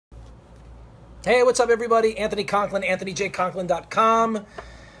Hey, what's up, everybody? Anthony Conklin, AnthonyJConklin.com.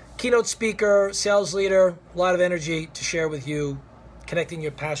 Keynote speaker, sales leader, a lot of energy to share with you, connecting your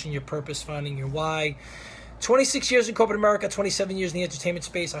passion, your purpose, finding your why. 26 years in corporate America, 27 years in the entertainment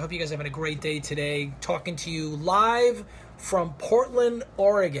space. I hope you guys are having a great day today. Talking to you live from Portland,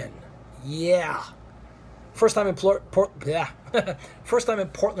 Oregon. Yeah. First time in First time in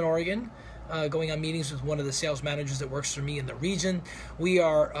Portland, Oregon. Going on meetings with one of the sales managers that works for me in the region. We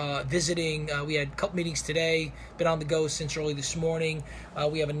are visiting. We had a couple meetings today. Been on the go since early this morning.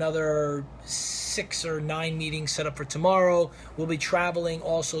 We have another 6 or 9 meetings set up for tomorrow. We'll be traveling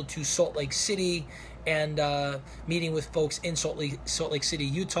also to Salt Lake City and meeting with folks in Salt Lake City,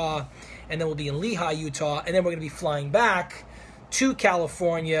 Utah. And then we'll be in Lehi, Utah. And then we're going to be flying back to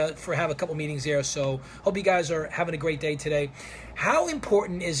California for have a couple meetings there. So hope you guys are having a great day today. How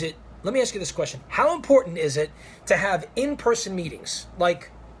important is it? Let me ask you this question. How important is it to have in-person meetings,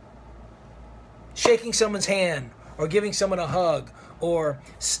 like shaking someone's hand or giving someone a hug or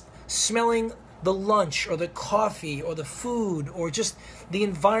smelling the lunch or the coffee or the food or just the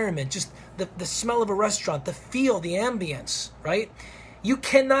environment, just the smell of a restaurant, the feel, the ambience, right? You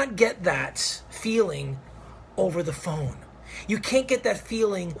cannot get that feeling over the phone. You can't get that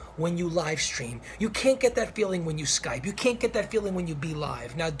feeling when you live stream. You can't get that feeling when you Skype. You can't get that feeling when you be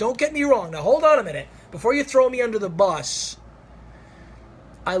live. Now, don't get me wrong. Now, hold on a minute. Before you throw me under the bus,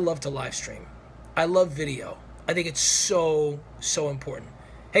 I love to live stream. I love video. I think it's so important.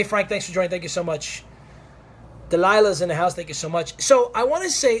 Hey, Frank, thanks for joining. Thank you so much. Delilah's in the house. Thank you so much. So I want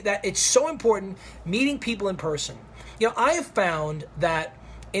to say that it's so important meeting people in person. You know, I have found that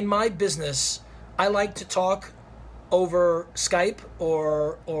in my business, I like to talk over Skype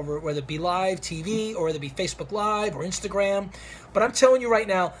or over whether it be live TV or whether it be Facebook Live or Instagram. But I'm telling you right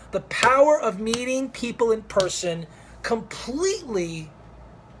now, the power of meeting people in person completely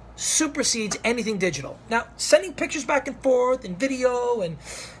supersedes anything digital. Now, sending pictures back and forth and video and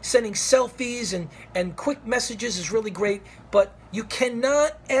sending selfies and quick messages is really great, but you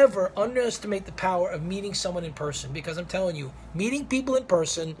cannot ever underestimate the power of meeting someone in person, because I'm telling you, meeting people in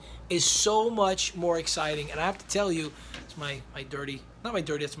person is so much more exciting. And I have to tell you, it's my dirty, not my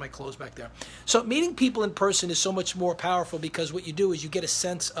dirty, it's my clothes back there. So meeting people in person is so much more powerful, because what you do is you get a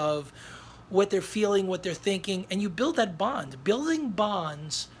sense of what they're feeling, what they're thinking, and you build that bond. Building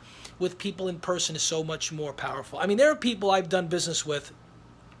bonds with people in person is so much more powerful. I mean, there are people I've done business with.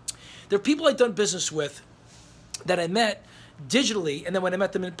 There are people I've done business with that I met digitally, and then when I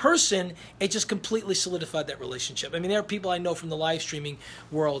met them in person, it just completely solidified that relationship. I mean, there are people I know from the live streaming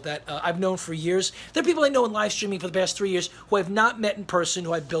world that I've known for years. There are people I know in live streaming for the past 3 years who I've not met in person,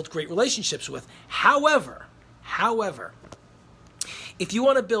 who I've built great relationships with. However, if you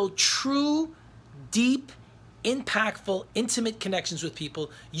want to build true, deep, impactful, intimate connections with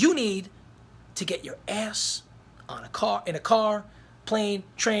people, you need to get your ass in a car, plane,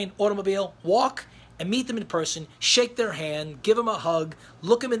 train, automobile, walk and meet them in person, shake their hand, give them a hug,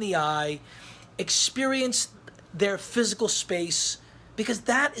 look them in the eye, experience their physical space, because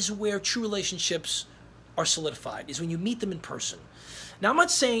that is where true relationships are solidified, is when you meet them in person. Now, I'm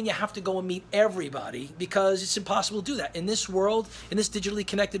not saying you have to go and meet everybody, because it's impossible to do that. In this world, in this digitally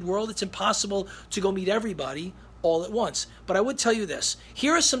connected world, it's impossible to go meet everybody all at once. But I would tell you this.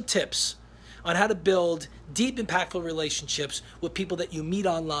 Here are some tips on how to build deep, impactful relationships with people that you meet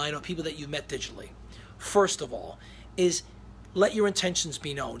online or people that you met digitally. First of all, is let your intentions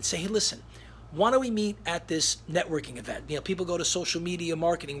be known. Say, hey, listen, why don't we meet at this networking event? You know, people go to social media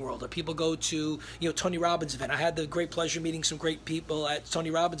marketing world, or people go to, Tony Robbins event. I had the great pleasure meeting some great people at Tony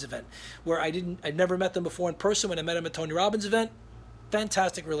Robbins event, where I'd never met them before in person. When I met them at Tony Robbins event,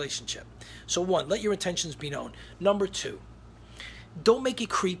 fantastic relationship. So 1, let your intentions be known. Number 2, don't make it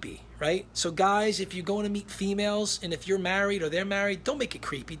creepy, right? So guys, if you're going to meet females, and if you're married or they're married, don't make it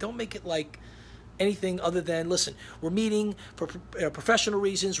creepy. Don't make it like anything other than, listen, we're meeting for professional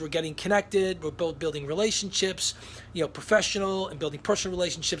reasons, we're getting connected, we're both building relationships, professional and building personal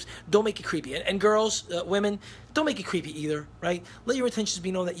relationships. Don't make it creepy. And girls, women, don't make it creepy either, right? Let your intentions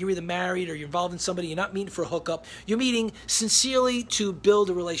be known that you're either married or you're involved in somebody. You're not meeting for a hookup. You're meeting sincerely to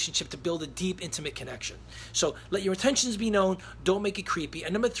build a relationship, to build a deep, intimate connection. So let your intentions be known. Don't make it creepy.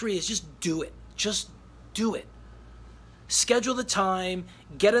 And number 3 is just do it. Just do it. Schedule the time,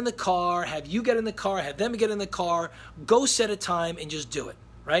 get in the car, have you get in the car, have them get in the car, go set a time and just do it,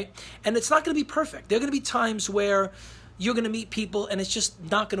 right? And it's not going to be perfect. There are going to be times where you're going to meet people and it's just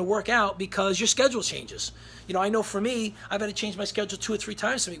not going to work out because your schedule changes. I know for me, I've had to change my schedule 2 or 3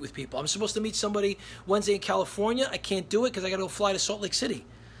 times to meet with people. I'm supposed to meet somebody Wednesday in California. I can't do it because I got to go fly to Salt Lake City.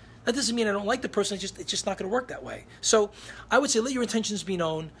 That doesn't mean I don't like the person. It's just not going to work that way. So I would say let your intentions be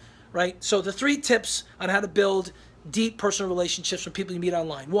known. right? So the 3 tips on how to build deep personal relationships with people you meet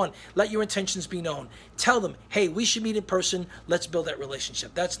online. 1, let your intentions be known. Tell them, hey, we should meet in person. Let's build that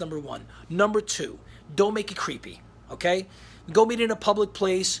relationship. That's number 1. Number 2, don't make it creepy, okay? Go meet in a public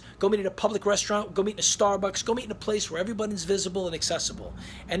place. Go meet in a public restaurant. Go meet in a Starbucks. Go meet in a place where everybody's visible and accessible.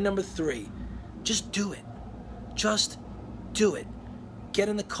 And number 3, just do it. Just do it. Get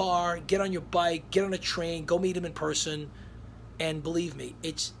in the car, get on your bike, get on a train, go meet them in person. And believe me,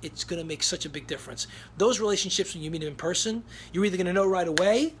 it's going to make such a big difference. Those relationships, when you meet them in person, you're either going to know right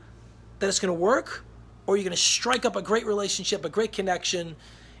away that it's going to work, or you're going to strike up a great relationship, a great connection,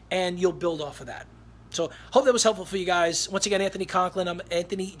 and you'll build off of that. So hope that was helpful for you guys. Once again, Anthony Conklin. I'm at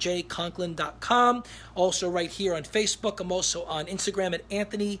AnthonyJConklin.com. Also right here on Facebook. I'm also on Instagram at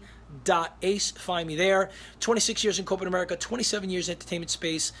Anthony.ace. Find me there. 26 years in corporate America, 27 years in entertainment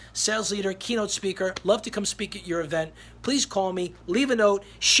space, sales leader, keynote speaker. Love to come speak at your event. Please call me. Leave a note.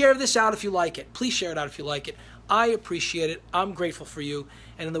 Share this out if you like it. Please share it out if you like it. I appreciate it. I'm grateful for you.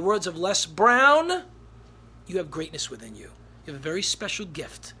 And in the words of Les Brown, you have greatness within you. You have a very special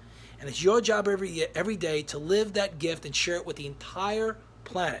gift. And it's your job every day to live that gift and share it with the entire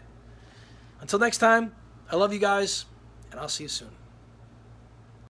planet. Until next time, I love you guys, and I'll see you soon.